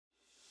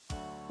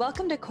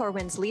Welcome to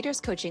Corwin's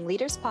Leaders Coaching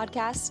Leaders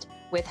podcast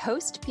with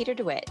host Peter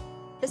DeWitt.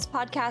 This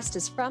podcast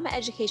is from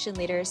education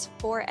leaders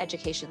for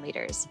education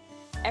leaders.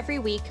 Every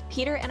week,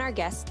 Peter and our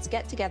guests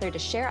get together to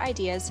share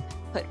ideas,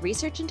 put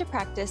research into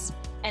practice,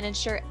 and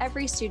ensure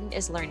every student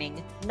is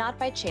learning, not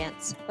by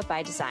chance, but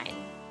by design.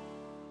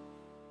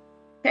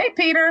 Hey,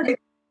 Peter.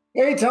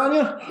 Hey,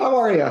 Sonya. How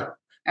are you?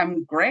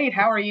 I'm great.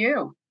 How are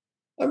you?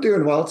 I'm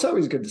doing well. It's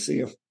always good to see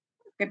you.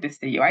 Good to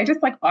see you. I just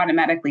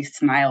automatically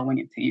smile when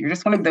you see you. You're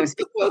just one of those.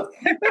 Well,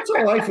 that's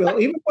how I feel.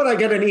 Even when I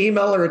get an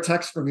email or a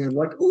text from you, I'm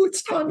like, oh,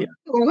 it's Sonya.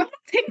 What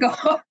a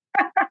tingle.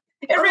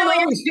 It really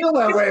I always feel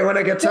that way when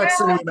I get texts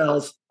and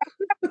emails.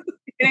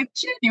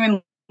 It's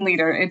genuine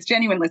leader. It's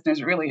genuine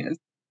listeners. It really is.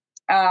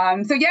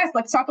 So yes,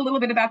 let's talk a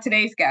little bit about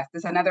today's guest.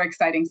 This is another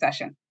exciting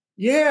session.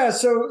 Yeah.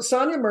 So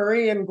Sonya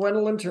Murray and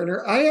Gwendolyn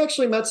Turner. I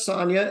actually met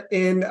Sonya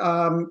in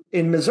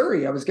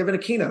Missouri. I was giving a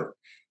keynote.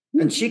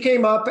 And she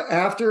came up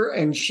after,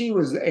 and she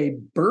was a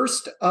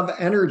burst of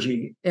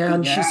energy.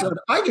 And she said,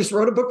 I just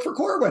wrote a book for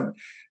Corwin.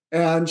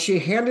 And she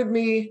handed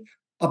me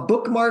a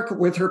bookmark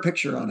with her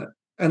picture on it.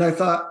 And I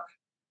thought,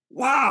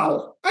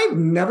 wow, I've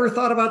never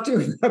thought about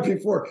doing that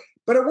before.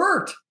 But it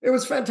worked. It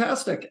was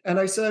fantastic. And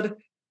I said,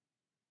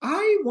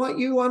 I want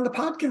you on the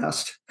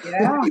podcast.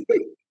 Yeah.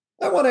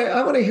 I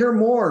want to hear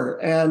more.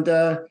 And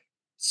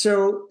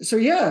So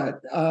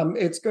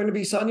it's going to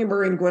be Sonya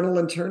Murray and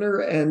Gwendolyn Turner.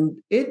 And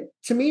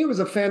to me, it was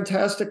a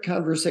fantastic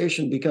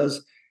conversation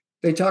because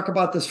they talk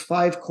about this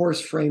 5-course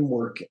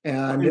framework.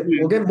 And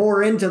we'll get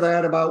more into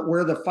that about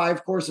where the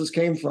 5 courses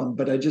came from.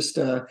 But I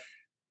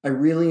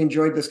really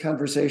enjoyed this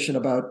conversation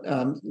about,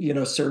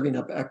 serving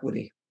up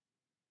equity.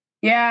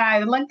 Yeah,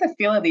 I like the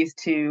feel of these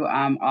two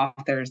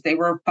authors. They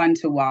were fun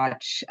to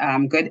watch,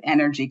 good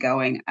energy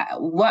going.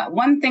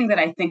 One thing that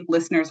I think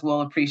listeners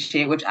will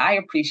appreciate, which I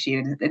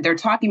appreciated, is that they're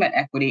talking about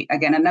equity.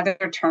 Again, another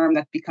term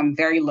that's become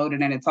very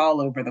loaded and it's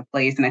all over the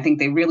place. And I think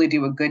they really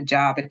do a good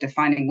job at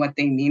defining what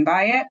they mean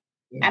by it.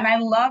 Yeah. And I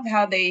love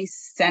how they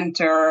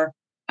center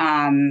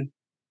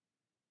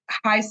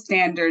high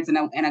standards and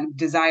a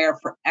desire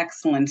for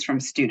excellence from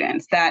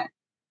students. That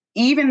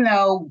even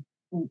though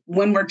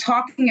when we're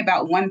talking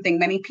about one thing,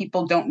 many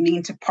people don't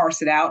mean to parse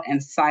it out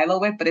and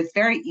silo it, but it's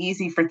very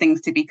easy for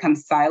things to become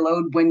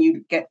siloed when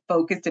you get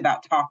focused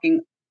about talking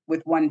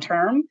with one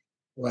term.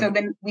 Right. So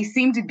then we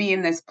seem to be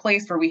in this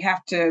place where we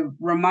have to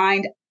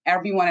remind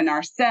everyone and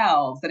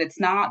ourselves that it's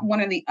not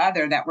one or the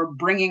other, that we're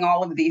bringing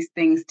all of these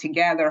things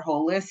together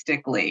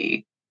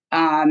holistically.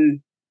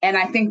 And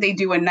I think they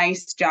do a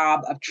nice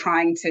job of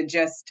trying to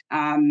just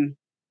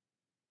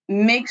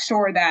make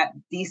sure that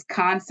these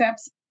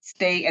concepts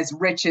stay as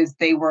rich as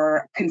they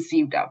were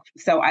conceived of.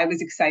 So I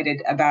was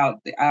excited about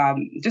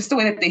just the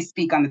way that they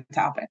speak on the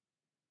topic.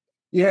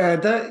 Yeah,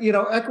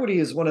 equity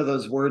is one of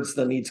those words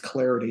that needs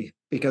clarity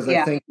because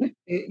I think,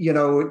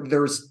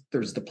 there's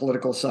the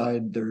political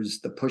side,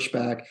 there's the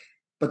pushback,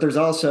 but there's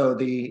also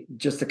the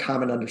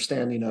common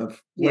understanding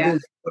of what do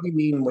you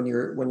mean when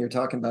you're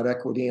talking about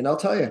equity? And I'll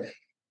tell you,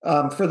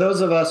 for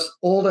those of us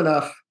old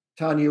enough,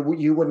 Tanya,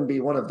 you wouldn't be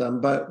one of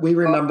them, but we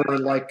remember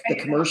the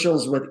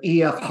commercials with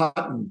E.F.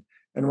 Hutton.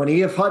 And when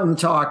E.F. Hutton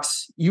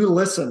talks, you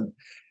listen.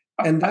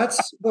 And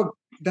that's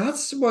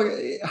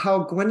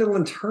how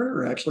Gwendolyn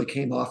Turner actually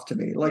came off to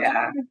me.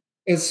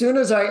 As soon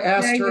as I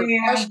asked her a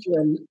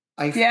question,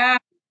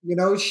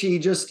 she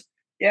just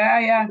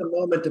had a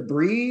moment to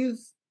breathe.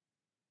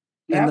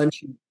 And then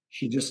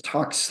she just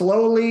talked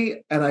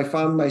slowly. And I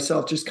found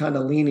myself just kind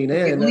of leaning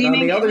in. And on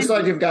the other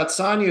side, you've got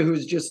Sonya,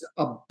 who's just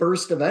a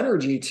burst of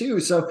energy too.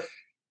 So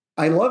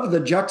I love the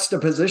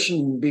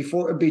juxtaposition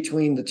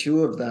between the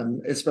two of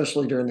them,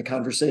 especially during the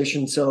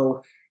conversation.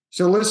 So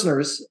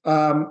listeners,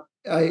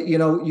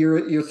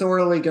 you're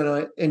thoroughly going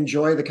to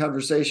enjoy the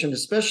conversation,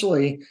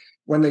 especially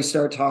when they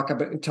start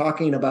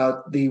talking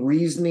about the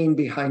reasoning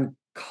behind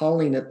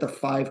calling it the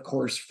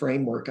 5-course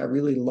framework. I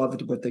really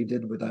loved what they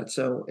did with that.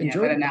 So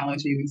enjoy. That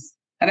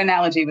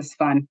analogy was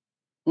fun.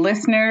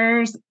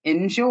 Listeners,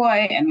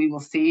 enjoy, and we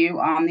will see you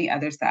on the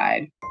other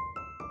side.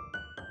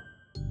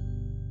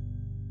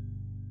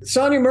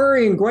 Sonya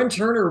Murray and Gwen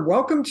Turner,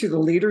 welcome to the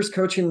Leaders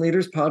Coaching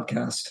Leaders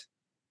podcast.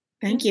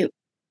 Thank you.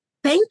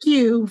 Thank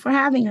you for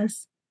having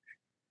us.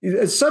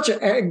 It's such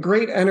a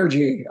great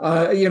energy.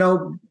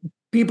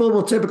 People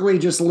will typically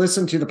just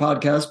listen to the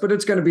podcast, but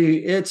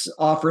it's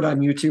offered on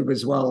YouTube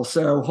as well.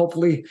 So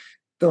hopefully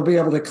they'll be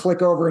able to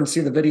click over and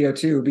see the video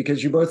too,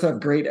 because you both have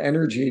great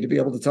energy to be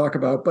able to talk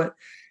about. But,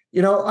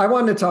 I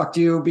wanted to talk to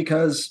you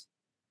because,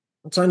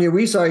 Sonya,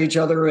 we saw each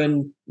other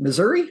in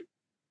Missouri.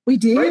 We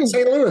did. Right in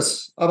St.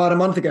 Louis about a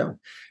month ago,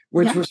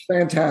 which was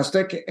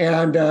fantastic.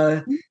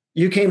 And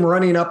you came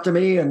running up to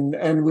me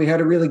and we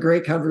had a really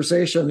great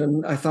conversation.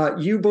 And I thought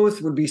you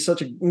both would be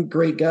such a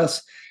great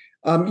guest.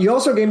 You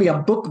also gave me a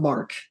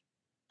bookmark.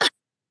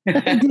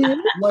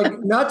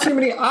 Not too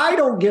many, I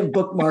don't give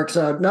bookmarks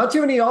out. Not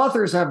too many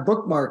authors have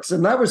bookmarks.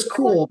 And that was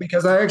cool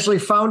because I actually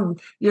found,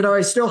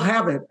 I still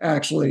have it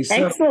actually.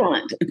 So,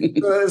 excellent.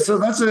 So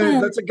that's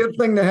a good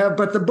thing to have.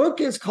 But the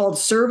book is called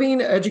Serving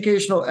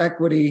Educational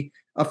Equity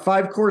a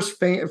 5-course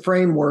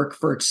framework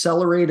for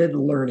accelerated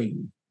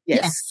learning.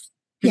 Yes.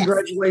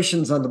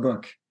 Congratulations on the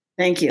book.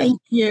 Thank you.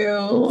 Thank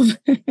you.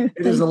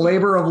 It is a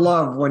labor of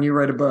love when you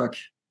write a book.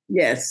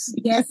 Yes.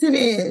 Yes, it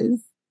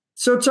is.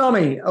 So tell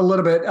me a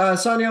little bit,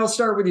 Sonya, I'll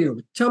start with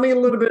you. Tell me a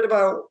little bit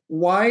about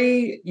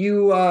why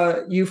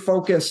you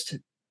focused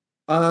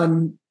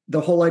on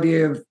the whole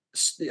idea of,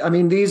 I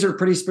mean, these are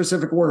pretty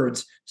specific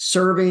words,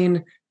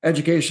 serving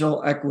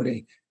educational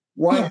equity.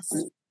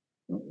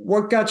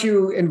 What got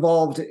you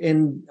involved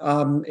in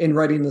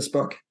writing this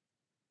book?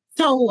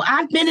 So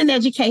I've been in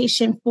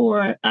education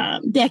for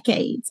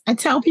decades. I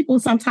tell people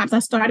sometimes I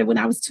started when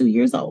I was 2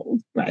 years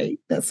old, right?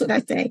 That's what I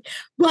say.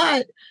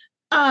 But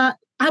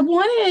I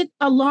wanted,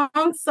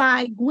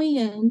 alongside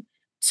Gwen,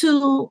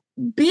 to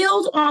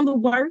build on the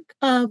work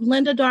of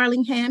Linda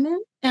Darling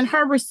Hammond and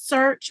her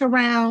research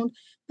around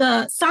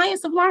the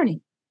science of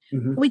learning.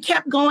 Mm-hmm. We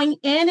kept going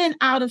in and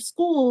out of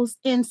schools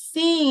and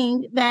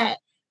seeing that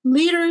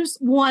leaders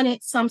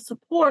wanted some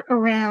support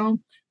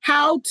around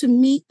how to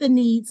meet the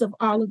needs of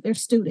all of their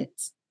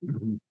students.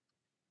 Mm-hmm.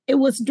 It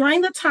was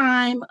during the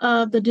time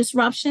of the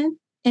disruption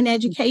in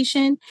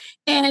education,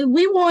 and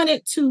we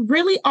wanted to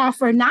really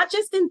offer, not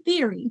just in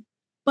theory,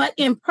 but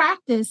in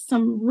practice,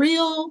 some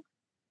real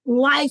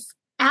life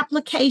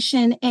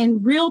application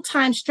and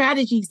real-time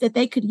strategies that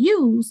they could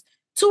use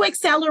to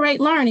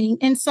accelerate learning.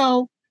 And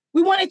so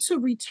we wanted to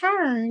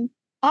return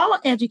all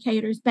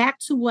educators back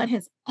to what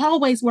has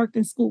always worked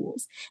in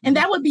schools. And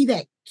that would be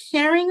that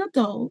caring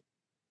adult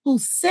who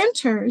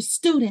centers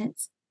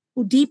students,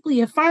 who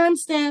deeply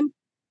affirms them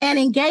and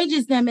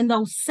engages them in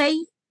those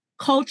safe,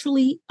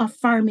 culturally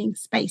affirming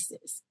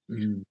spaces.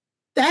 Mm-hmm.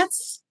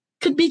 That's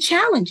could be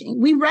challenging.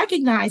 We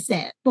recognize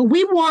that, but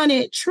we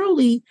wanted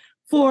truly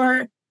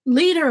for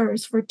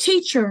leaders, for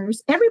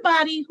teachers,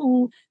 everybody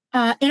who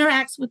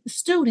interacts with the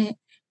student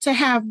to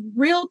have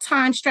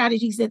real-time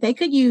strategies that they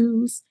could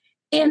use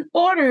in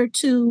order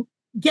to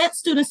get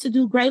students to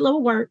do grade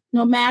level work,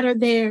 no matter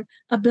their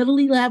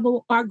ability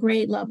level or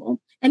grade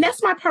level. And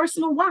that's my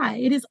personal why.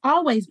 It has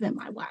always been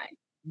my why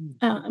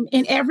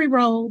in every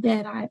role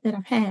that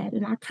I've had.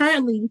 And I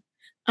currently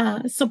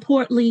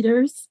support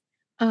leaders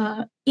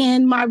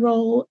in my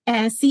role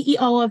as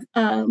CEO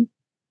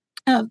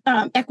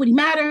of Equity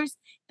Matters.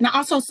 And I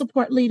also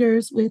support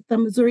leaders with the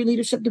Missouri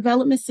Leadership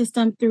Development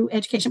System through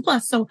Education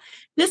Plus. So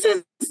this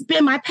has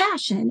been my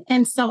passion.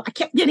 And so I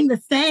kept getting the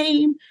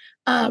same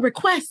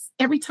requests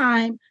every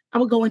time I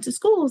would go into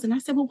schools. And I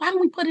said, well, why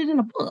don't we put it in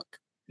a book?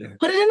 Yeah.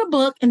 Put it in a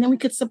book, and then we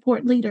could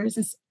support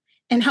leaders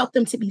and help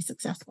them to be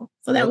successful.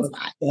 So that was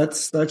why.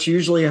 That's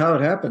usually how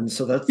it happens.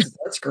 So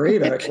that's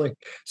great, actually.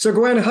 So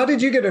Gwen, how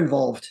did you get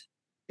involved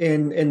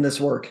in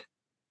this work?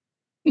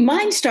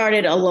 Mine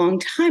started a long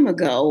time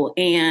ago,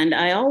 and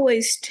I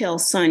always tell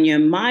Sonya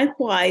my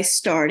why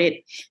started,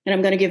 and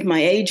I'm going to give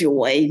my age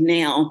away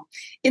now,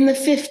 in the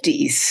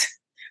 50s,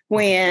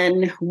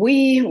 when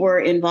we were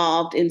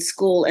involved in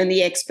school and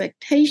the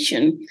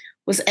expectation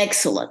was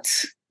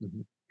excellence.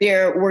 Mm-hmm.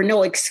 There were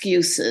no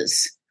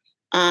excuses.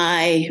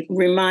 I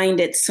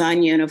reminded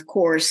Sonya, and of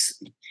course,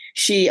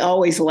 she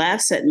always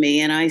laughs at me,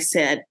 and I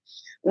said,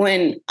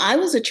 when I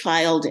was a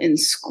child in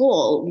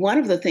school, one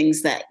of the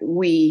things that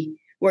we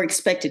were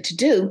expected to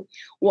do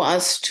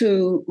was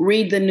to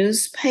read the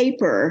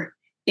newspaper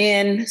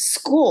in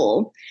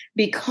school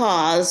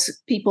because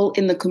people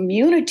in the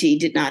community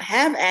did not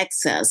have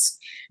access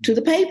to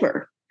the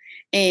paper.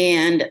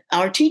 And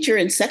our teacher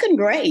in second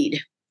grade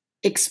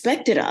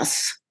expected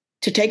us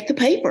to take the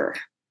paper,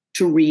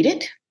 to read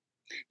it.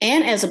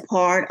 And as a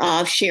part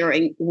of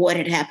sharing what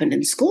had happened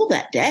in school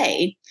that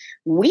day,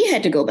 we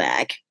had to go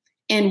back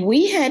and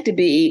we had to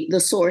be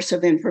the source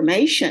of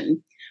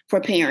information for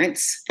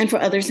parents and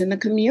for others in the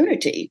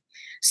community.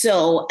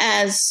 So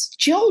as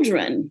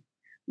children,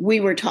 we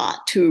were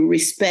taught to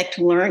respect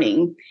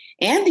learning.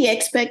 And the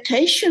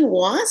expectation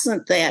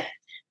wasn't that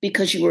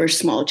because you were a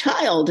small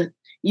child,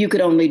 you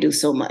could only do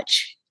so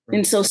much. Right.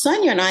 And so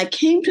Sonya and I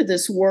came to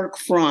this work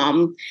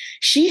from,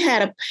 she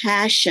had a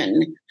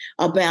passion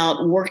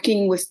about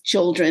working with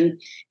children,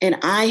 and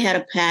I had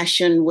a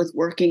passion with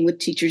working with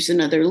teachers and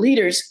other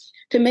leaders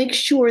to make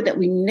sure that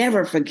we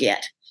never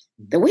forget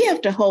that we have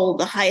to hold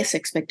the highest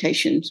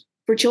expectations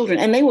for children,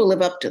 and they will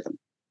live up to them.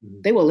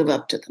 They will live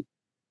up to them.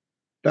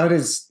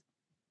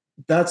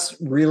 That's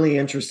really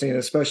interesting,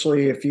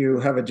 especially if you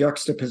have a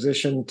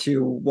juxtaposition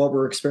to what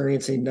we're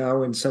experiencing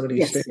now in some of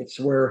these states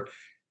where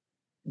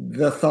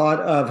the thought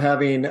of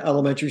having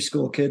elementary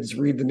school kids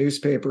read the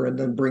newspaper and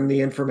then bring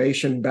the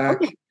information back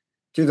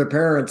to their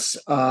parents,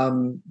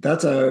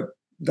 that's a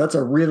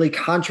really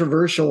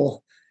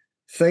controversial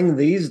thing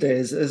these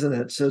days, isn't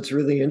it? So it's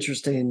really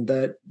interesting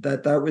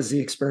that was the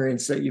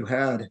experience that you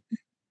had.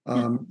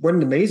 What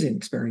an amazing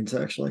experience,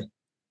 actually.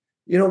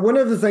 You know, one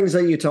of the things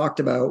that you talked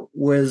about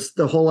was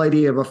the whole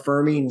idea of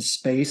affirming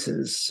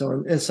spaces.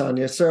 So,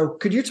 Sonya, so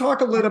could you talk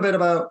a little bit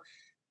about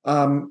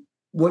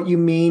what you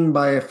mean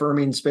by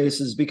affirming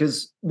spaces?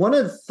 Because one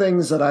of the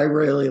things that I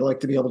really like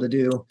to be able to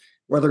do,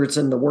 whether it's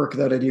in the work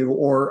that I do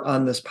or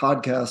on this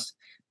podcast,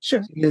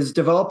 Sure. is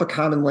develop a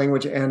common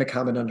language and a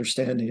common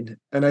understanding.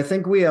 And I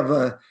think we have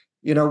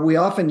we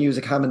often use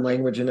a common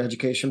language in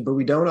education, but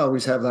we don't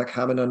always have that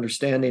common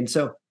understanding.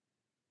 So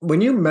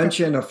when you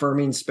mention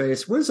affirming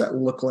space, what does that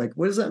look like?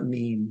 What does that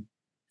mean?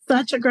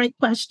 Such a great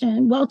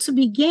question. Well, to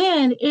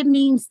begin, it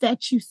means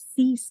that you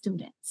see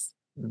students.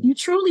 You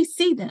truly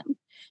see them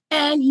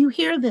and you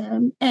hear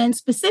them. And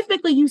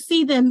specifically, you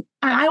see them,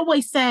 I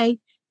always say,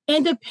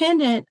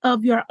 independent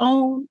of your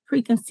own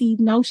preconceived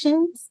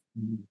notions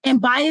and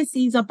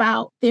biases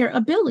about their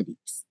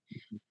abilities.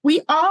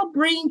 We all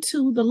bring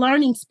to the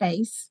learning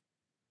space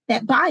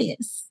that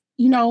bias,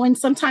 and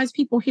sometimes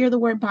people hear the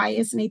word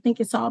bias and they think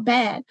it's all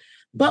bad.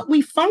 But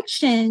we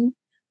function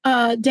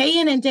day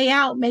in and day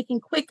out,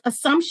 making quick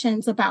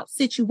assumptions about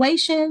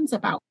situations,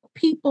 about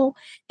people.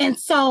 And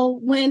so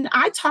when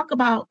I talk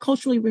about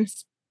culturally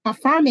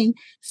affirming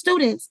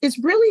students, it's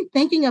really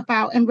thinking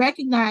about and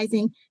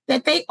recognizing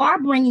that they are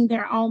bringing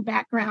their own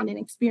background and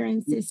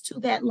experiences to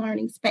that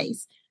learning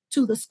space,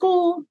 to the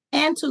school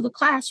and to the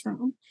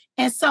classroom.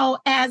 And so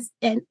as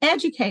an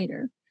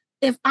educator,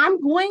 if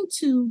I'm going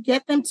to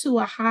get them to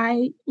a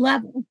high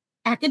level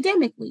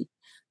academically,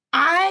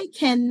 I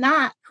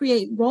cannot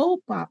create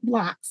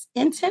roadblocks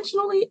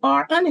intentionally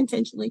or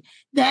unintentionally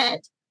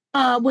that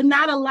would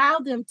not allow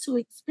them to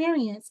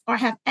experience or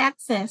have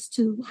access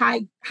to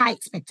high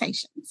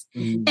expectations.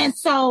 And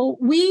so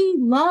we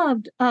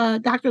loved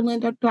Dr.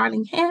 Linda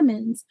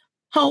Darling-Hammond's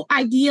whole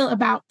idea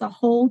about the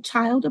whole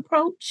child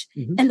approach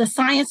and the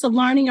science of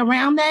learning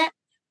around that,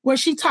 where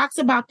she talks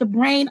about the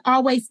brain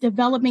always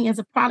developing as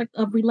a product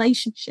of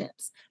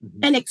relationships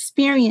and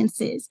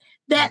experiences.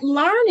 That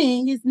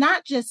learning is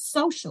not just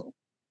social,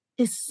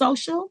 it's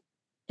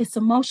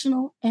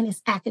emotional, and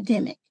it's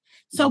academic.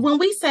 So when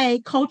we say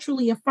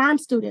culturally affirm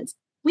students,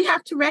 we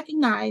have to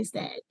recognize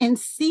that and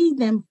see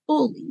them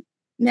fully.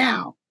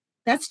 Now,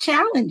 that's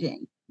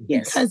challenging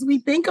because we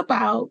think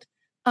about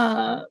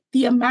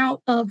the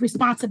amount of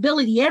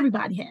responsibility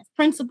everybody has,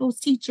 principals,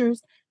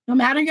 teachers, no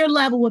matter your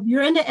level, if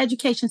you're in the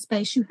education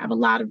space, you have a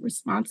lot of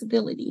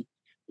responsibility,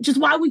 which is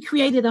why we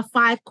created a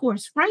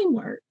 5-course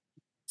framework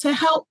to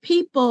help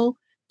people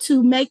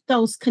to make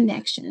those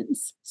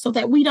connections so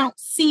that we don't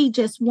see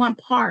just one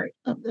part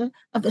of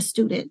the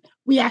student.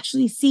 We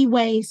actually see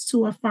ways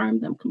to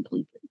affirm them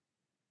completely.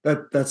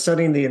 That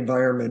setting the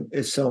environment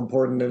is so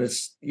important. And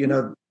it's,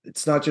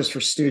 it's not just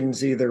for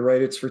students either,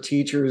 right? It's for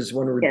teachers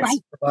when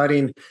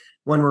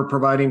we're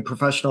providing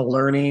professional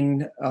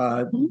learning,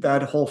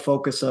 that whole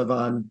focus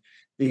on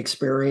the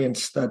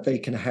experience that they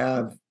can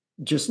have.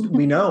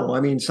 We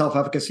know,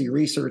 self-efficacy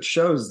research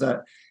shows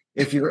that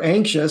if you're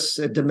anxious,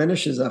 it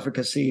diminishes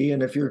efficacy.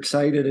 And if you're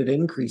excited, it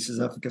increases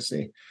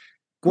efficacy.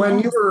 Gwen,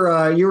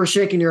 you were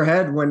shaking your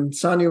head when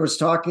Sonya was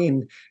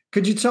talking.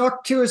 Could you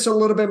talk to us a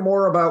little bit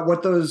more about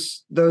what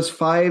those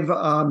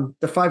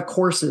 5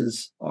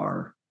 courses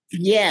are?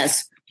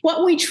 Yes.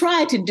 What we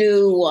tried to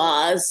do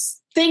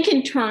was think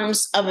in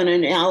terms of an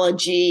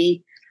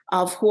analogy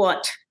of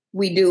what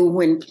we do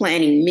when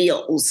planning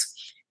meals.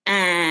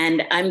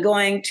 And I'm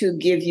going to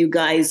give you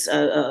guys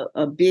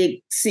a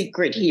big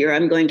secret here.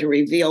 I'm going to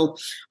reveal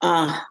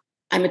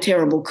I'm a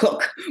terrible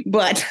cook,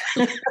 but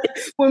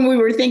when we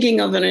were thinking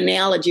of an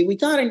analogy, we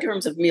thought in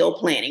terms of meal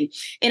planning.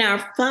 In our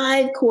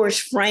 5-course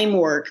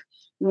framework,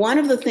 one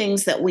of the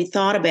things that we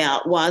thought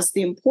about was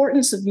the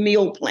importance of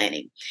meal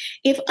planning.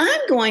 If I'm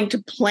going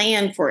to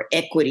plan for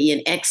equity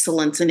and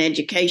excellence in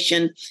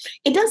education,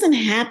 it doesn't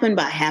happen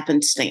by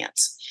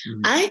happenstance.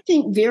 I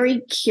think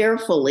very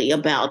carefully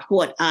about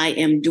what I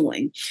am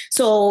doing.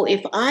 So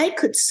if I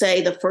could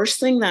say the first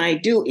thing that I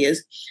do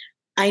is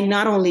I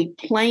not only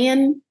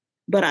plan,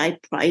 but I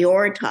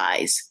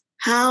prioritize.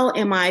 How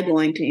am I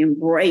going to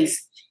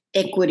embrace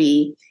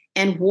equity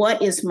and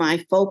what is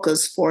my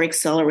focus for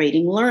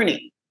accelerating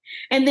learning?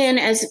 And then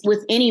as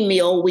with any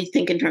meal, we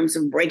think in terms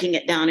of breaking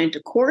it down into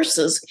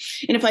courses.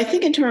 And if I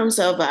think in terms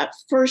of a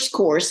first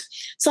course,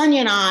 Sonya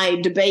and I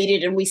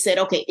debated and we said,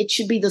 okay, it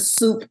should be the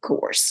soup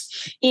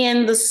course.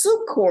 In the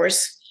soup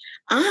course,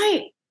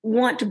 I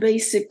want to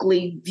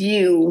basically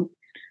view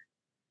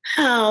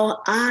how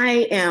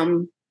I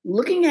am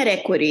looking at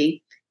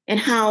equity and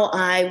how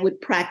I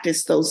would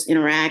practice those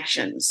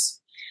interactions.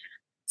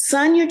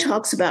 Sonya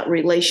talks about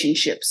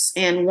relationships.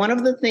 And one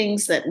of the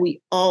things that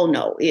we all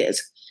know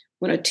is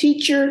when a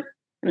teacher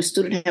and a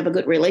student have a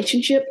good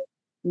relationship,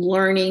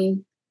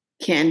 learning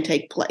can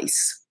take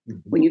place.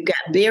 When you've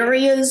got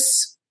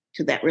barriers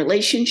to that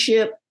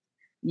relationship,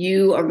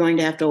 you are going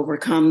to have to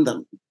overcome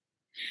them.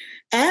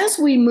 As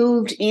we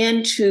moved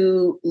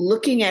into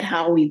looking at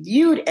how we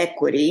viewed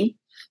equity,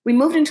 we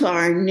moved into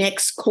our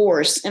next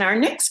course. And our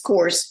next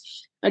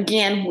course,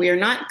 again, we're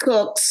not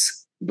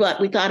cooks, but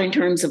we thought in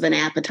terms of an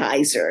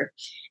appetizer.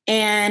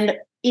 And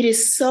it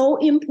is so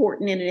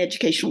important in an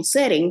educational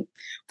setting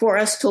for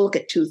us to look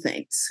at 2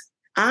 things.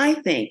 I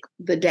think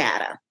the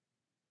data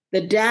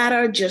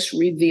just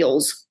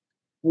reveals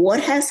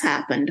what has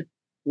happened,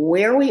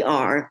 where we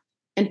are,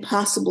 and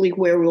possibly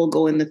where we'll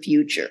go in the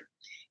future.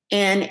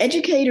 And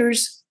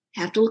educators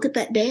have to look at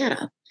that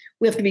data.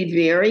 We have to be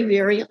very,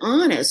 very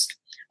honest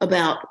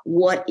about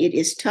what it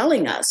is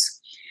telling us.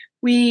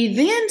 We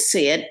then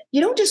said, you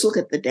don't just look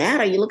at the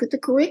data, you look at the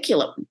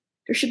curriculum.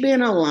 There should be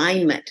an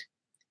alignment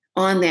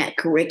on that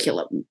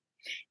curriculum.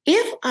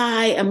 If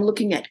I am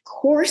looking at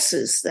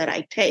courses that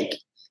I take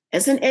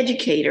as an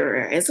educator,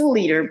 or as a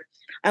leader,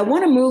 I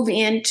want to move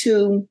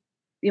into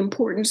the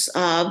importance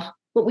of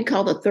what we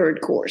call the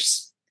third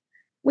course.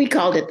 We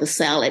called it the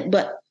salad,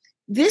 but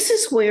this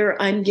is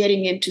where I'm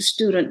getting into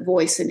student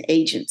voice and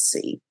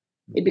agency.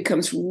 It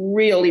becomes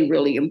really,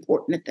 really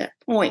important at that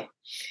point.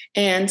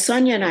 And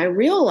Sonya and I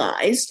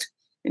realized,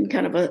 in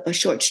kind of a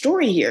short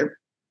story here,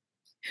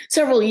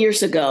 several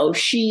years ago,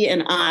 she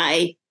and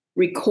I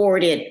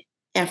recorded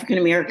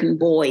African-American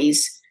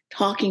boys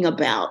talking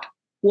about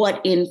what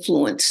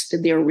influenced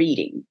their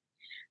reading.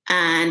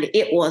 And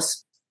it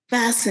was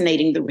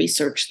fascinating, the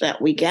research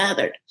that we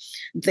gathered,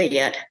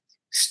 that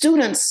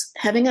students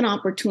having an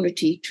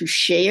opportunity to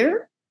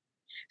share,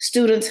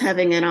 students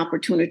having an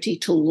opportunity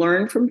to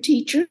learn from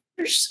teachers,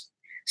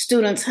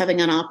 students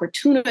having an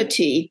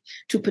opportunity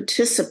to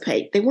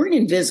participate. They weren't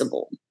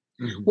invisible.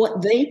 Mm-hmm.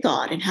 What they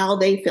thought and how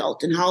they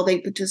felt and how they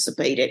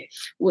participated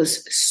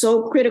was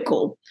so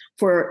critical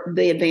for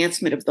the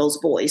advancement of those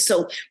boys.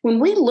 So when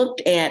we looked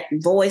at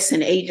voice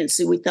and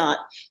agency, we thought,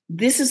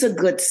 this is a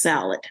good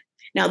salad.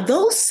 Now,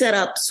 those set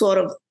up sort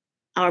of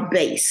our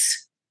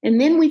base.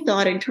 And then we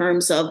thought in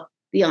terms of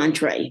the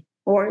entree,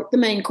 or the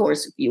main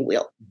course, if you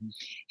will. Mm-hmm.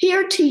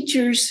 Here,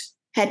 teachers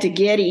had to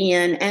get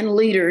in, and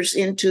leaders,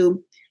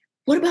 into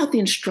what about the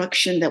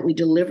instruction that we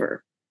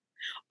deliver?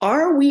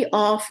 Are we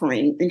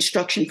offering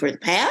instruction for the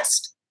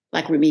past,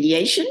 like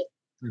remediation,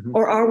 mm-hmm.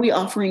 or are we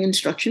offering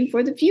instruction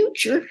for the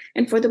future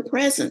and for the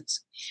present?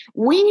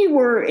 We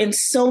were in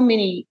so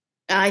many,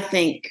 I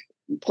think,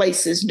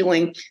 places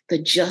doing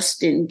the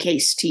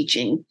just-in-case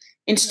teaching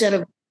instead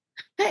of,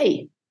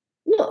 hey,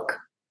 look,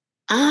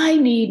 I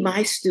need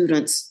my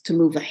students to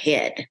move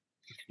ahead.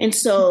 And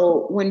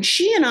so when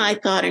she and I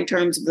thought in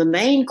terms of the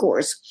main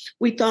course,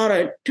 we thought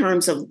in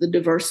terms of the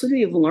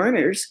diversity of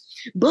learners,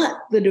 but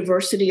the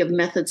diversity of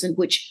methods in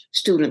which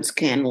students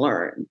can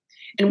learn.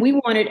 And we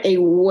wanted a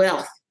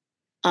wealth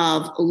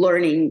of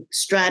learning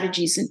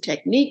strategies and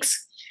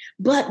techniques,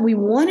 but we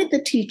wanted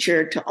the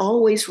teacher to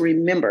always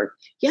remember,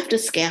 you have to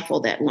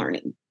scaffold that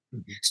learning.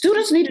 Mm-hmm.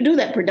 Students need to do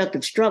that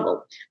productive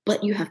struggle,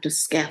 but you have to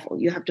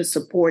scaffold, you have to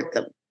support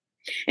them.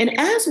 And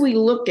as we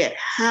looked at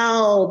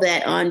how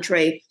that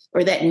entree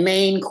or that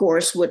main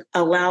course would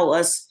allow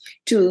us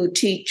to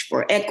teach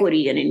for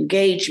equity and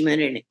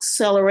engagement and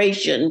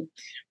acceleration,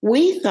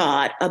 we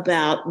thought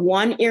about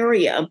one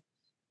area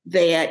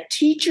that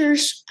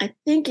teachers, I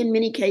think in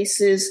many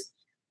cases,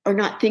 are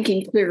not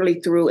thinking clearly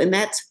through, and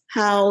that's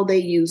how they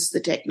use the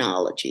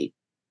technology.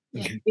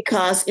 Yeah.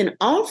 Because in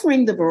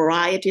offering the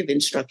variety of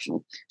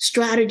instructional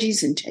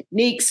strategies and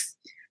techniques,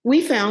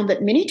 we found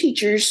that many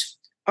teachers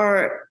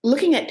are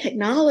looking at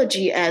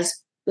technology as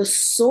the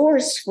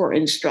source for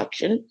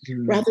instruction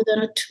rather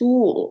than a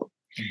tool.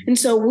 And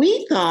so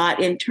we thought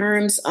in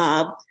terms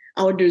of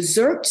our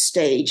dessert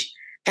stage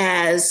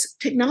as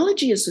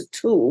technology is a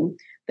tool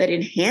that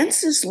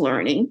enhances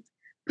learning,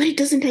 but it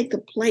doesn't take the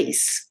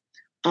place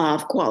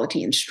of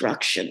quality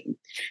instruction.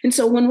 And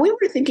so when we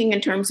were thinking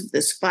in terms of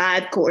this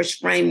 5-course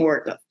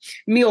framework of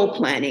meal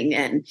planning,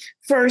 and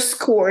first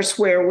course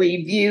where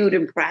we viewed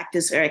and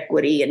practiced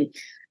equity, and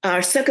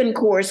our second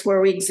course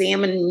where we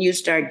examined and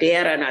used our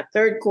data, and our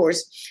third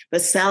course, the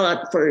salad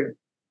for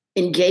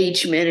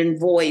engagement and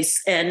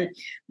voice, and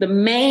the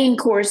main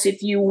course,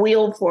 if you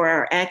will, for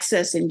our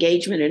access,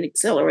 engagement, and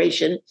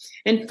acceleration,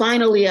 and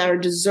finally our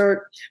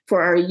dessert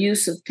for our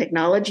use of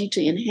technology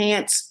to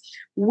enhance,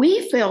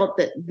 we felt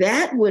that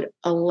that would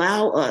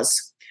allow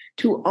us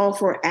to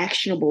offer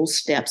actionable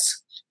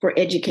steps for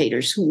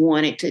educators who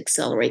wanted to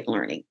accelerate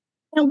learning.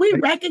 And we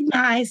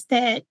recognize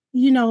that,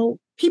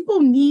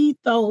 people need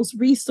those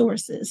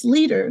resources,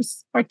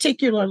 leaders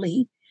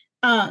particularly.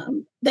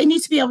 They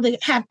need to be able to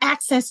have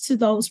access to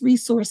those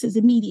resources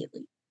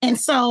immediately. And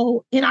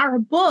so in our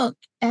book,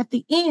 at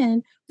the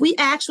end, we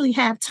actually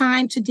have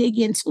time to dig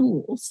in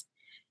tools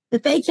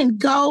that they can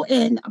go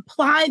and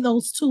apply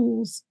those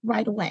tools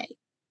right away,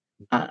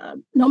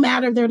 no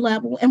matter their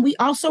level. And we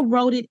also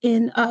wrote it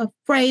in a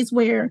phrase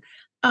where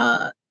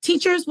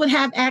teachers would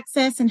have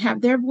access and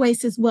have their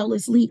voice as well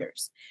as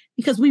leaders,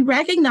 because we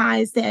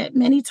recognize that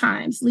many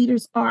times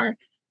leaders are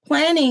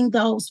planning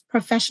those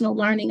professional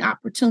learning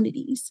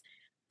opportunities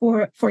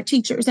for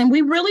teachers. And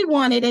we really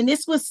wanted, and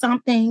this was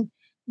something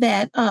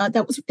that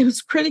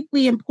was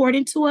critically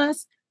important to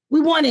us.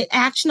 We wanted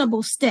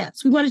actionable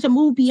steps. We wanted to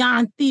move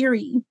beyond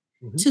theory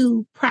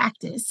to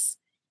practice,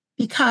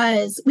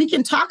 because we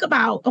can talk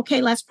about,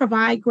 okay, let's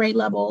provide grade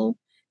level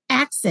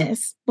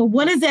access, but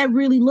what does that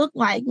really look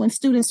like when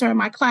students are in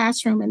my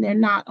classroom and they're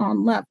not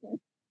on level?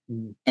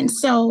 And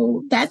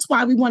so that's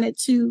why we wanted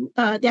to,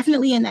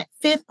 definitely in that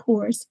 5th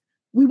course,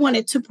 we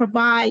wanted to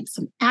provide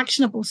some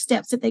actionable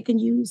steps that they can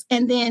use,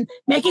 and then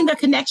making the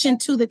connection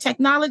to the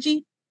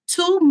technology.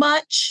 Too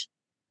much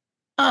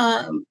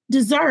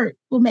dessert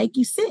will make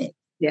you sick.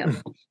 Yeah.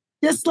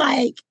 Just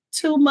like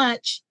too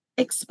much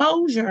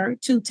exposure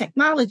to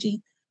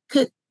technology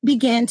could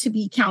begin to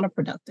be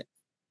counterproductive.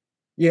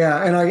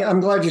 Yeah, and I'm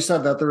glad you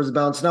said that there was a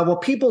balance. Now,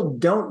 what people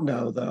don't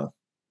know, though,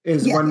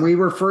 is when we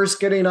were first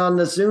getting on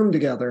the Zoom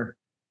together,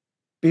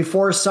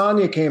 before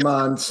Sonya came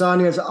on,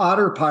 Sonya's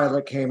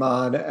autopilot came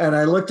on, and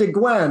I looked at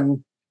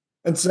Gwen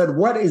and said,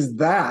 "What is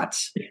that?"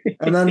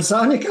 And then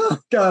Sonya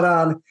got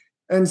on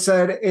and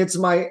said, "It's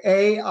my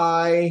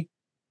AI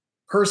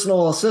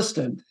personal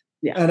assistant."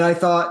 Yeah. And I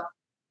thought,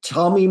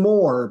 tell me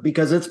more,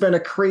 because it's been a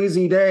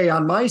crazy day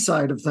on my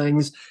side of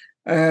things.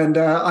 And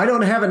I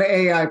don't have an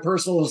AI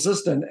personal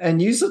assistant.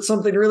 And you said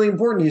something really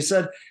important. You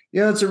said,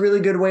 it's a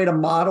really good way to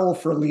model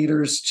for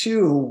leaders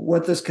too,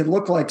 what this could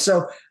look like.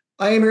 So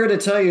I am here to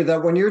tell you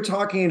that when you're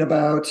talking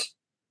about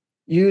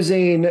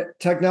using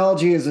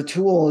technology as a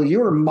tool,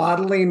 you are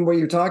modeling what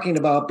you're talking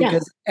about,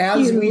 because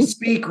as we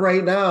speak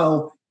right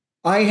now,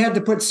 I had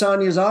to put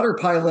Sonya's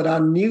autopilot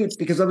on mute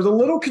because I was a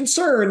little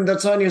concerned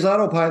that Sonya's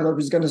autopilot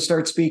was going to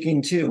start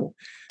speaking too.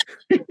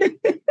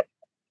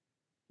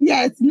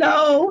 Yes,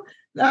 no,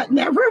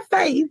 never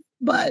faith,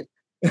 but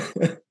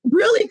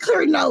really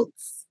clear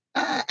notes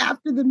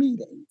after the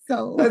meeting.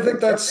 So I think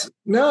that's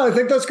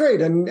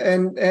great.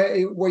 And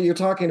what you're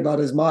talking about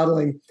is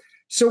modeling.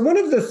 So one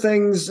of the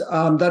things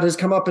that has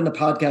come up in the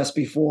podcast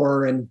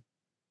before, and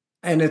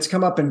it's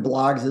come up in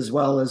blogs as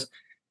well, is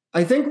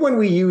I think when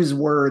we use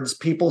words,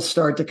 people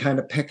start to kind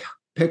of pick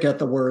at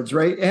the words,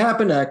 right? It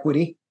happened to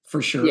equity,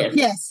 for sure.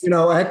 Yes.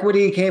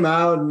 Equity came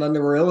out, and then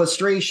there were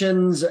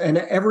illustrations, and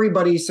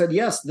everybody said,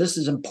 yes, this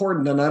is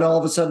important. And then all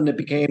of a sudden it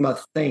became a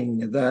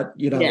thing that,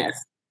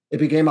 it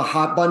became a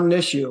hot button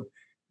issue.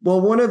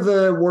 Well, one of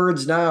the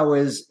words now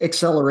is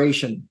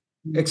acceleration.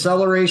 Mm-hmm.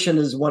 Acceleration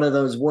is one of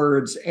those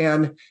words.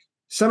 And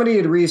somebody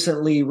had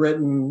recently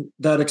written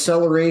that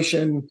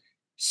acceleration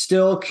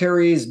still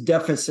carries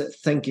deficit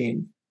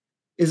thinking.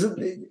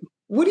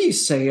 What do you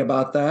say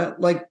about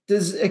that? Like,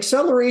 does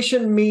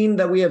acceleration mean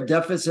that we have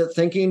deficit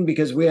thinking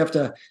because we have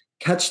to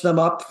catch them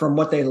up from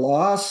what they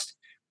lost?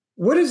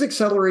 What does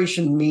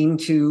acceleration mean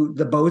to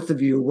the both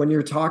of you when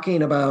you're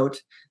talking about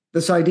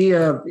this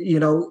idea of,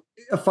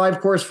 a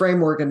 5-course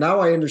framework? And now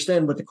I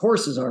understand what the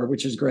courses are,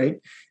 which is great.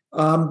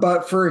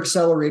 But for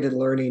accelerated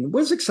learning, what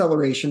does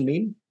acceleration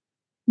mean?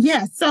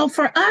 Yeah, so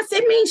for us,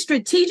 it means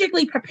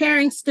strategically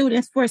preparing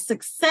students for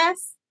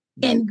success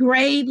in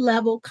grade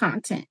level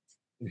content.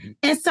 Mm-hmm.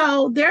 And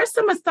so there's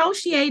some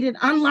associated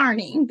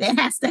unlearning that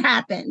has to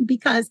happen,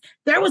 because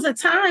there was a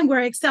time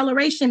where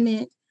acceleration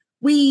meant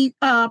we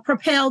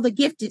propel the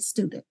gifted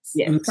students,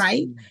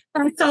 right?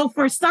 And so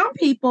for some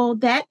people,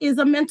 that is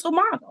a mental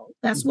model.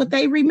 That's what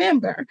they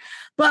remember.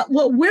 But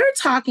what we're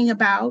talking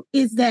about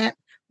is that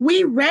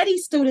we ready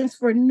students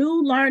for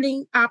new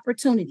learning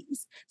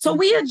opportunities. So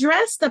we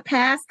address the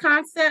past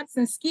concepts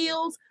and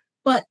skills,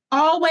 but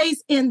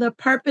always in the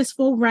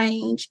purposeful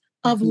range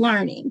of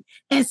learning.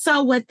 And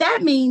so what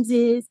that means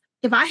is,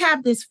 if I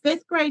have this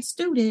 5th grade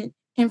student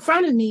in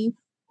front of me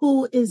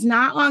who is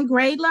not on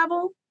grade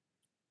level,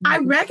 I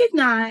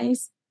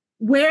recognize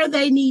where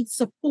they need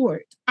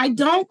support. I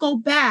don't go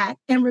back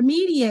and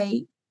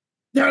remediate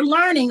their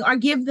learning or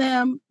give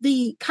them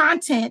the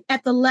content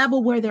at the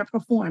level where they're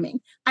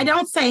performing. I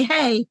don't say,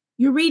 hey,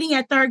 you're reading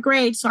at 3rd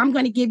grade, so I'm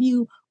going to give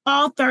you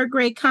all 3rd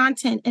grade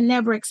content and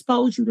never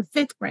expose you to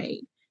 5th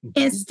grade.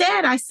 Mm-hmm.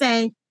 Instead, I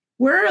say,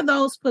 where are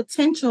those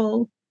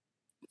potential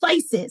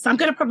places? I'm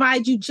going to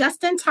provide you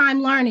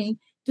just-in-time learning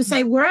to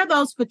say, where are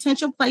those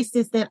potential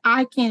places that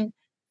I can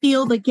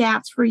fill the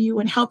gaps for you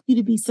and help you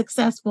to be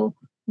successful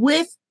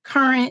with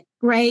current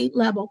grade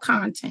level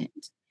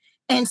content.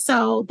 And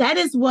so that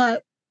is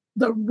what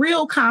the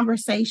real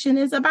conversation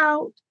is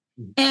about.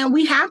 And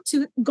we have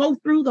to go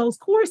through those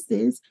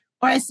courses,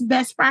 or it's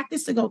best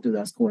practice to go through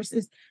those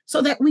courses,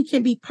 so that we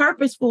can be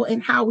purposeful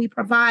in how we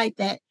provide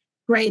that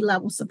grade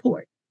level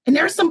support. And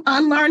there's some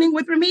unlearning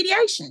with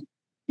remediation,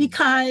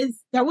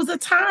 because there was a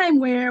time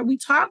where we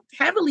talked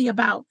heavily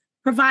about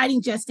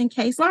providing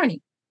just-in-case learning,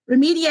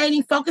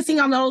 remediating, focusing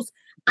on those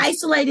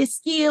isolated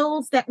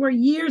skills that were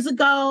years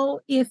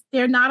ago. If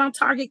they're not on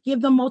target,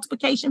 give them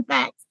multiplication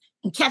facts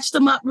and catch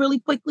them up really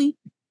quickly.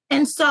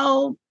 And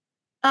so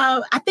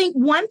I think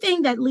one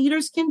thing that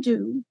leaders can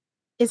do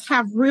is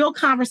have real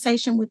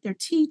conversation with their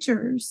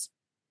teachers,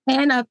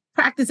 and a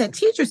practice that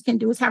teachers can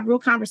do is have real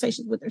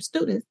conversations with their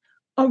students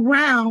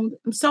around,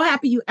 I'm so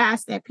happy you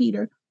asked that,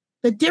 Peter,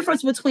 the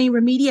difference between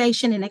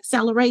remediation and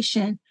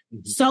acceleration,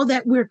 so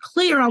that we're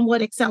clear on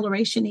what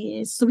acceleration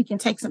is, so we can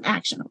take some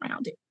action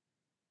around it.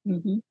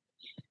 Mm-hmm.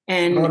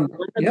 And one of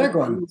the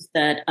things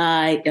that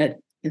I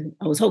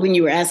was hoping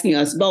you were asking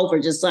us both, or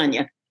just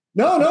Sonya.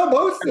 No,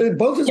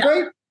 both is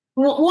great.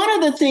 Well, one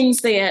of the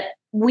things that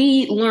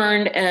we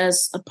learned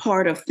as a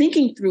part of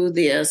thinking through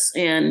this,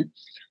 and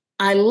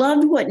I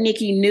loved what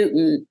Nikki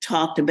Newton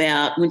talked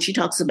about when she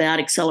talks about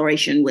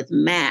acceleration with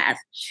math.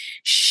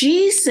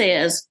 She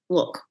says,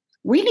 look,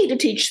 we need to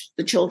teach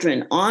the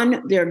children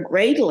on their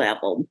grade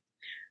level,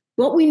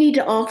 but we need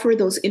to offer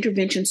those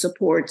intervention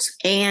supports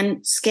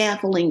and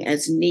scaffolding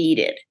as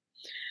needed.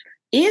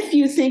 if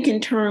you think in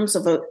terms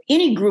of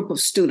any group of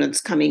students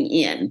coming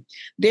in,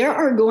 there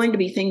are going to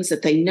be things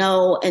that they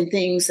know and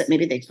things that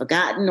maybe they've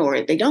forgotten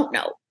or they don't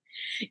know.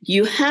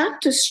 You have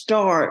to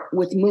start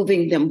with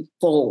moving them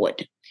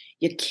forward.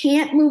 You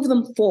can't move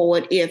them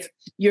forward if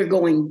you're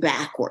going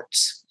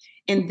backwards.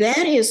 And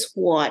that is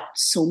what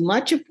so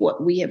much of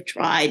what we have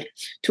tried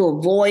to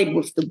avoid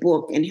with the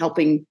book and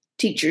helping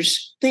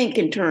teachers think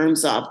in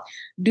terms of,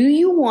 do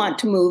you want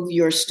to move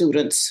your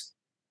students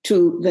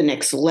to the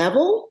next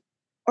level?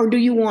 Or do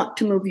you want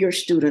to move your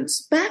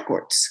students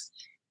backwards?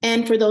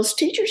 And for those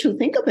teachers who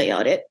think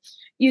about it,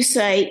 you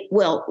say,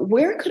 well,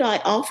 where could I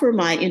offer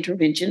my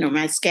intervention or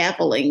my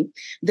scaffolding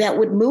that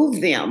would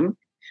move them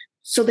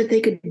so that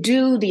they could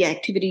do the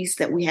activities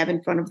that we have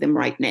in front of them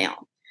right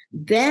now?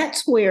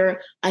 That's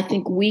where I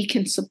think we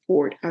can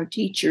support our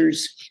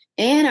teachers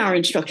and our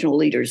instructional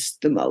leaders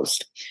the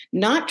most.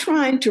 Not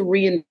trying to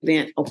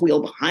reinvent a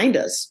wheel behind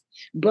us,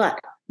 but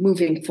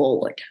moving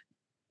forward.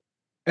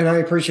 And I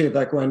appreciate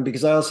that, Gwen,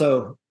 because I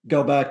also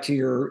go back to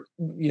your,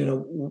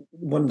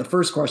 one of the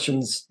first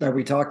questions that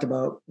we talked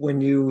about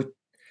when you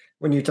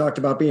talked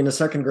about being a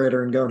second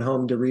grader and going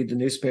home to read the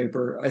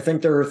newspaper. I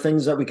think there are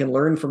things that we can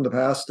learn from the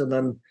past and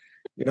then,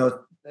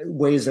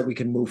 ways that we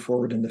can move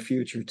forward in the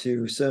future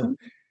too. So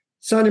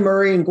Sonya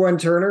Murray and Gwen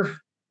Turner,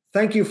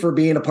 thank you for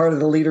being a part of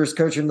the Leaders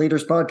Coaching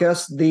Leaders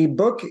podcast. The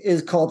book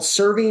is called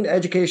Serving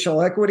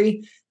Educational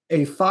Equity,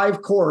 a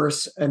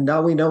 5-course, and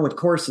now we know what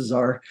courses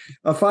are,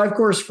 a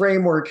 5-course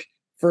framework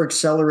for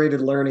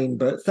accelerated learning.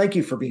 But thank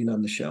you for being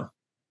on the show.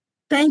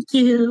 Thank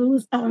you. It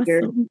was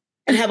awesome.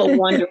 And have a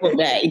wonderful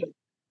day.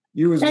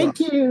 You as well. Thank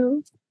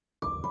you.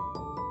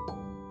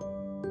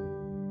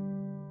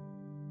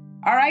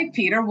 All right,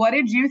 Peter, what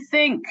did you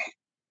think?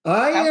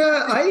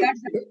 I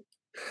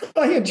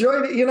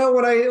enjoyed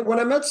it. When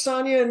I met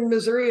Sonya in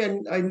Missouri,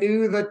 and I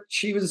knew that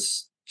she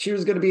was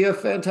going to be a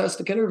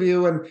fantastic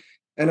interview,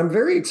 and I'm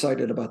very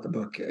excited about the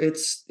book.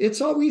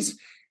 It's always,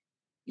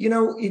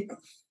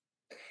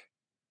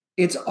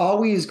 it's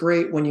always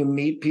great when you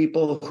meet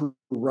people who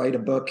write a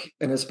book,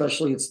 and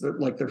especially it's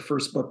like their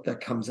first book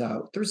that comes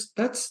out.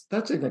 That's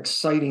an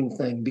exciting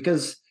thing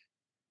because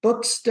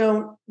books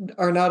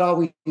are not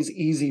always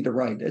easy to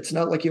write. It's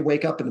not like you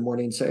wake up in the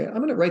morning and say, I'm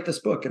going to write this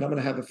book and I'm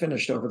going to have it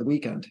finished over the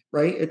weekend,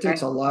 right? It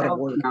takes a lot of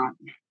work.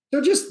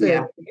 So just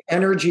the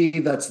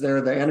energy that's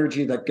there, the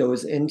energy that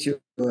goes into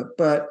it.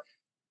 But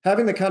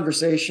having the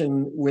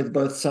conversation with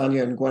both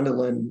Sonya and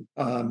Gwendolyn,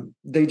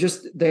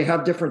 they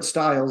have different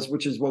styles,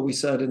 which is what we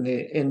said in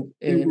the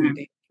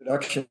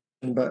introduction.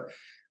 But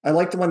I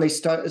liked when they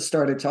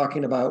started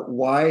talking about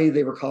why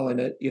they were calling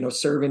it,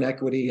 serving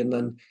equity, and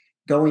then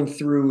going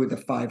through the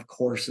 5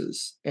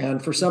 courses.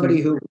 And for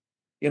somebody who,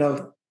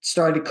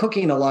 started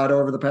cooking a lot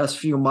over the past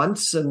few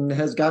months and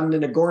has gotten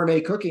into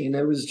gourmet cooking,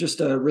 it was just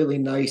a really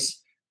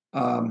nice,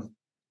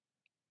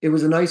 it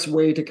was a nice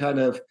way to kind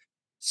of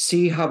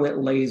see how it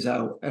lays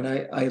out. And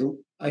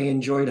I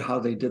enjoyed how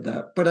they did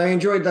that. But I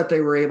enjoyed that they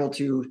were able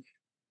to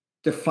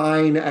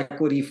define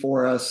equity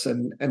for us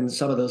and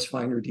some of those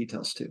finer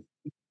details too.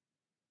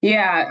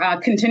 Yeah,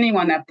 continuing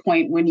on that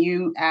point, when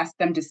you asked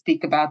them to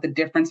speak about the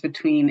difference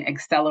between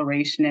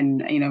acceleration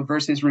and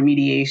versus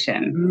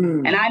remediation,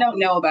 and I don't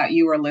know about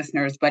you or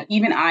listeners, but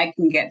even I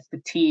can get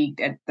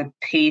fatigued at the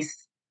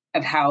pace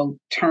of how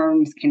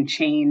terms can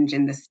change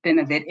and the spin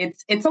of it.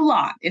 It's a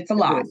lot. It's a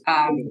lot.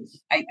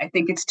 I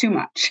think it's too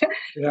much.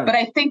 Yeah. But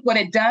I think what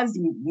it does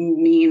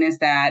mean is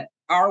that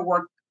our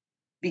work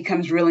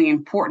becomes really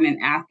important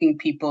in asking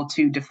people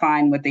to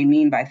define what they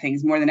mean by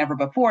things more than ever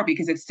before,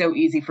 because it's so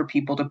easy for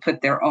people to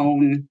put their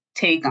own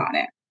take on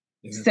it.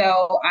 Yeah.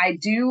 So I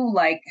do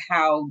like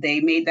how they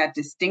made that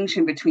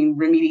distinction between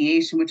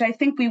remediation, which I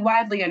think we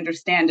widely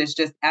understand as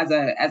just as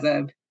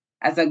a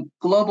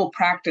global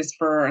practice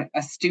for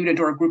a student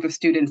or a group of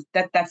students,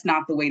 that's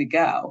not the way to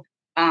go.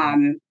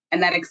 And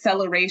that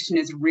acceleration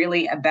is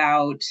really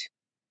about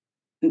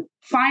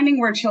finding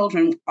where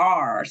children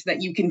are so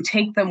that you can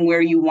take them where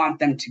you want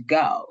them to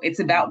go. It's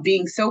about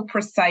being so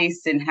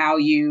precise in how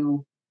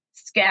you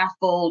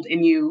scaffold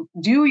and you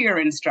do your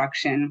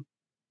instruction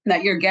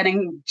that you're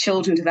getting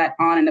children to that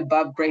on and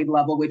above grade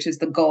level, which is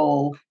the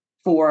goal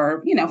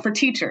for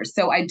teachers.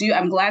 So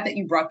I'm glad that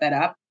you brought that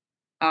up.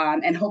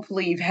 And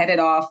hopefully you've headed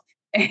off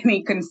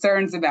any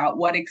concerns about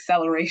what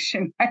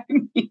acceleration might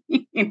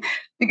mean,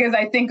 because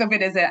I think of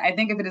it as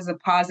a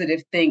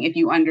positive thing if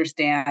you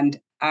understand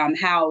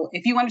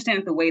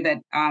it the way that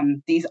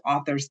these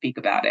authors speak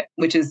about it,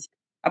 which is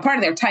a part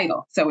of their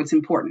title. So it's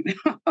important.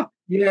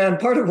 Yeah. And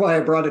part of why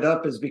I brought it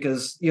up is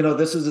because,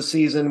 this is a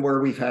season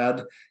where we've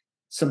had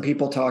some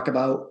people talk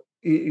about,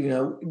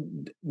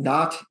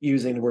 not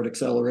using the word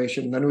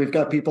acceleration. Then we've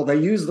got people that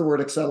use the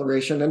word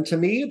acceleration. And to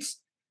me, it's,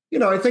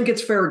 I think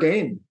it's fair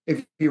game.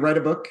 If you write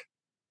a book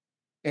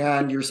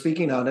and you're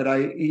speaking on it,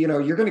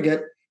 you're going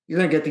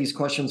to get these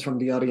questions from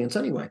the audience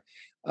anyway.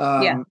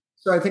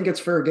 So I think it's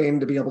fair game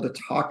to be able to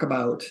talk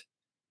about,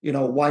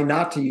 why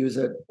not to use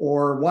it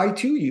or why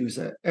to use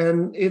it.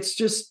 And it's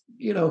just,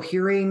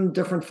 hearing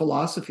different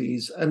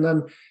philosophies. And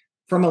then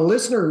from a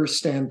listener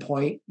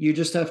standpoint, you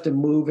just have to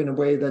move in a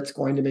way that's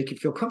going to make you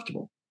feel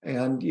comfortable.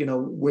 And,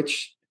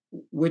 which,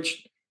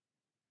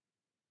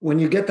 when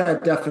you get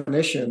that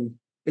definition,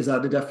 is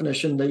that a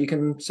definition that you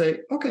can say,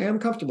 okay, I'm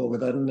comfortable with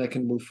that and I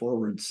can move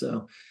forward.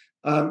 So,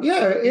 I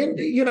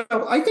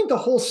think the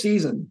whole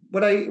season,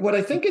 what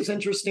I think is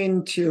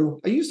interesting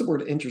I use the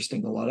word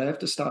interesting a lot. I have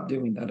to stop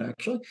doing that,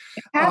 actually.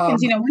 It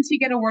happens, once you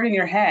get a word in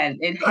your head,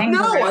 it hangs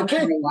around for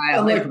a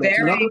while. Like, it's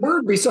another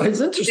word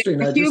besides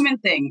interesting. It's a human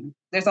thing.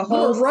 There's a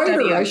whole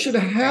study. I should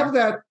have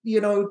that,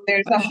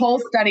 There's a whole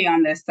study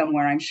on this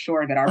somewhere, I'm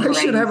sure, that I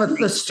should have a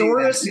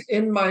thesaurus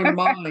in my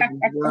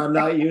mind where I'm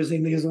not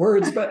using these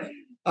words. But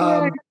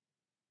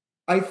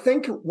I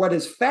think what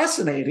is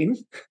fascinating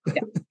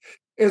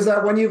is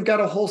that when you've got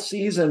a whole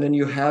season and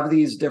you have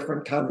these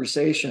different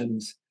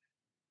conversations,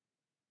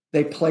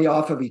 they play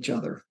off of each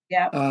other.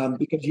 Yeah.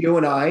 Because you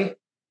and I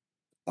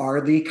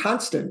are the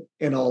constant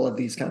in all of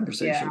these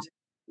conversations.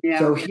 Yeah.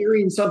 So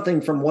hearing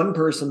something from one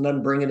person,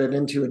 then bringing it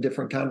into a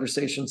different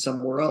conversation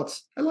somewhere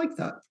else, I like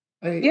that.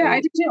 I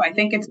do too. I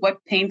think it's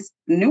what paints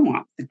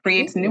nuance. It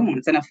creates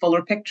nuance and a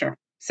fuller picture.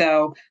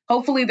 So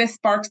hopefully this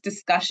sparks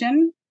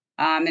discussion,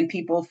 and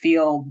people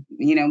feel,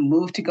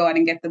 moved to go out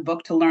and get the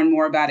book to learn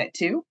more about it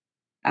too.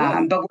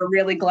 But we're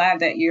really glad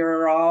that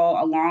you're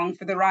all along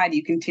for the ride.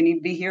 You continue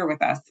to be here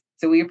with us.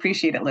 So we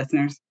appreciate it,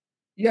 listeners.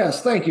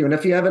 Yes, thank you. And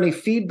if you have any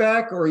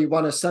feedback or you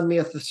want to send me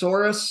a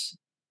thesaurus,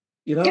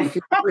 feel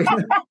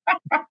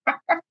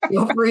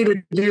free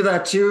to do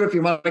that too. If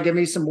you want to give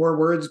me some more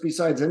words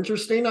besides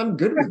interesting, I'm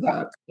good with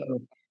that.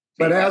 So,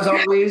 but as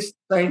always,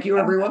 thank you,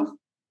 everyone.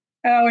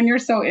 Oh, and you're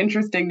so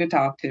interesting to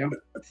talk to.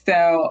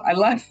 So I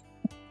love,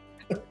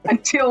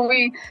 until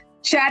we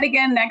chat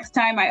again next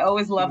time, I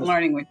always love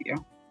learning with you.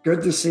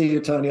 Good to see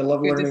you, Tanya.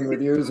 Love learning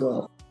with you as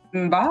well.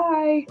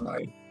 Bye.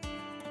 Bye.